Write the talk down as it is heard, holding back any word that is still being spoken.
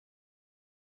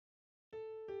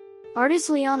Artis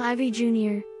Leon Ivey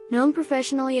Jr., known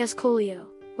professionally as Coolio,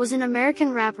 was an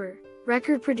American rapper,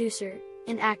 record producer,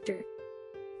 and actor.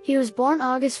 He was born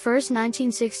August 1,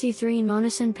 1963 in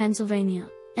Monessen, Pennsylvania,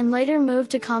 and later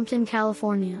moved to Compton,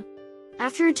 California.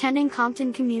 After attending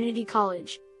Compton Community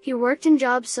College, he worked in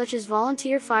jobs such as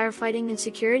volunteer firefighting and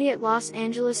security at Los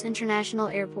Angeles International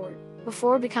Airport,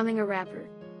 before becoming a rapper.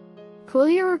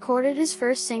 Coolio recorded his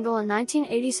first single in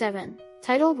 1987,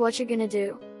 titled Whatcha Gonna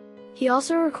Do. He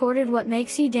also recorded What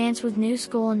Makes You Dance with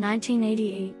Nu-Skool in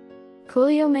 1988.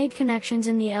 Coolio made connections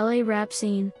in the LA rap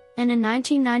scene, and in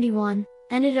 1991,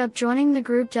 ended up joining the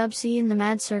group Dub C in the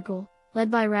Maad Circle, led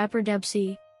by rapper Dub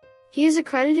C. He is a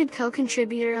credited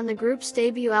co-contributor on the group's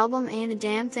debut album and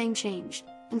Damn Thang Changed,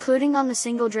 including on the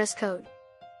single Dress Code.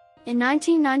 In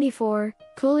 1994,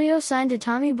 Coolio signed to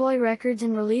Tommy Boy Records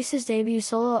and released his debut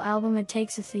solo album It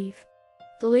Takes a Thief.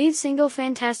 The lead single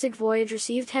Fantastic Voyage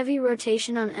received heavy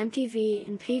rotation on MTV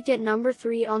and peaked at number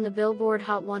 3 on the Billboard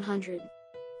Hot 100.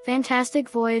 Fantastic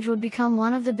Voyage would become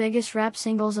one of the biggest rap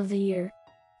singles of the year.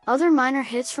 Other minor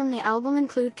hits from the album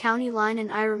include County Line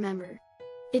and I Remember.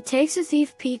 It Takes a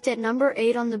Thief peaked at number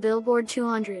 8 on the Billboard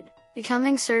 200,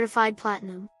 becoming certified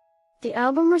platinum. The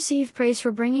album received praise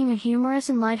for bringing a humorous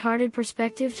and lighthearted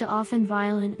perspective to often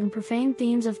violent and profane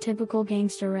themes of typical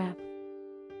gangsta rap.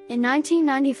 In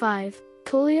 1995,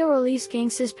 Coolio released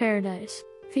Gangsta's Paradise,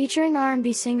 featuring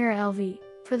R&B singer LV,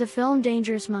 for the film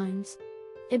Dangerous Minds.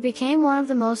 It became one of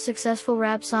the most successful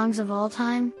rap songs of all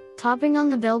time, topping on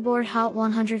the Billboard Hot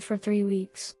 100 for 3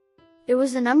 weeks. It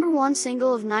was the number 1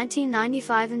 single of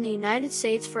 1995 in the United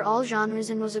States for all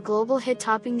genres and was a global hit,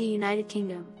 topping the United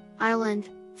Kingdom, Ireland,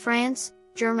 France,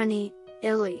 Germany,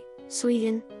 Italy,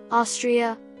 Sweden,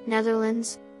 Austria,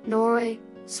 Netherlands, Norway,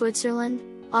 Switzerland,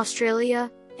 Australia,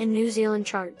 and New Zealand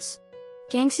charts.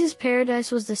 Gangsta's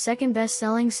Paradise was the second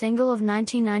best-selling single of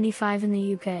 1995 in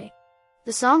the UK.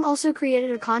 The song also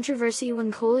created a controversy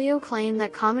when Coolio claimed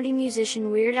that comedy musician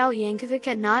Weird Al Yankovic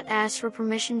had not asked for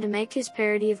permission to make his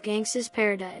parody of Gangsta's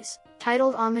Paradise,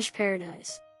 titled Amish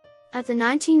Paradise. At the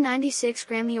 1996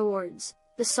 Grammy Awards,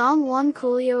 the song won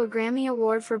Coolio a Grammy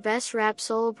Award for Best Rap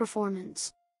Solo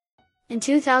Performance. In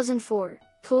 2004,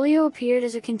 Coolio appeared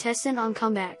as a contestant on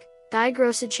Comeback, Die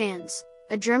große Chance,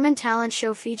 a German talent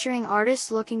show featuring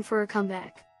artists looking for a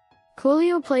comeback.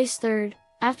 Coolio placed 3rd,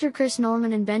 after Chris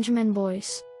Norman and Benjamin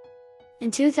Boyce.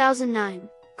 In 2009,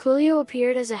 Coolio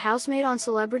appeared as a housemate on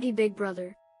Celebrity Big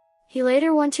Brother. He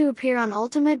later went to appear on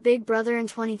Ultimate Big Brother in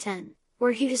 2010,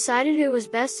 where he decided it was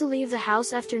best to leave the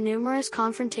house after numerous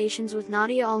confrontations with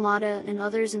Nadia Almada and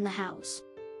others in the house.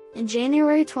 In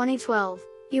January 2012,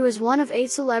 he was one of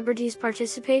 8 celebrities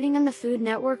participating in the Food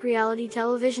Network reality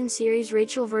television series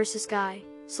Rachel vs. Guy,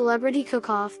 Celebrity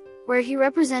Cook-Off, where he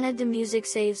represented the Music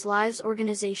Saves Lives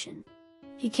organization.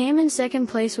 He came in 2nd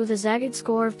place with a Zagat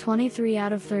score of 23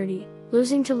 out of 30,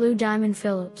 losing to Lou Diamond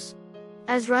Phillips.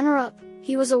 As runner-up,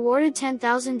 he was awarded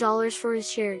 $10,000 for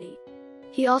his charity.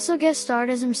 He also guest starred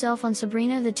as himself on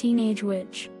Sabrina the Teenage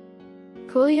Witch.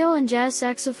 Coolio and jazz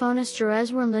saxophonist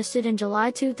Jerez were enlisted in July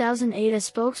 2008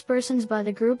 as spokespersons by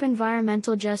the group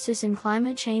Environmental Justice and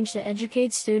Climate Change to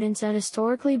educate students at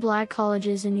historically black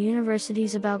colleges and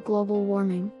universities about global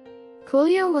warming.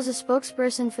 Coolio was a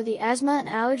spokesperson for the Asthma and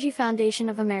Allergy Foundation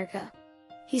of America.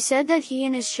 He said that he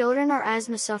and his children are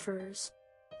asthma sufferers.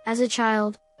 As a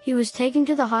child, he was taken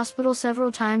to the hospital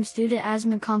several times due to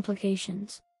asthma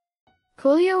complications.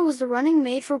 Coolio was the running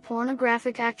mate for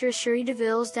pornographic actress Cherie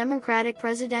DeVille's Democratic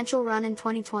presidential run in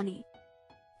 2020.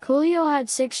 Coolio had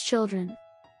 6 children.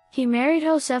 He married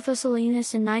Josefa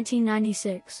Salinas in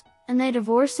 1996, and they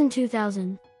divorced in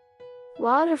 2000.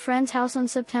 While at a friend's house on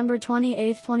September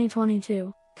 28,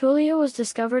 2022, Coolio was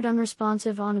discovered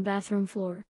unresponsive on a bathroom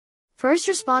floor. First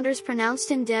responders pronounced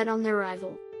him dead on their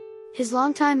arrival. His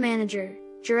longtime manager,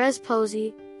 Jerez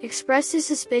Posey, expressed his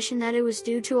suspicion that it was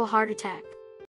due to a heart attack.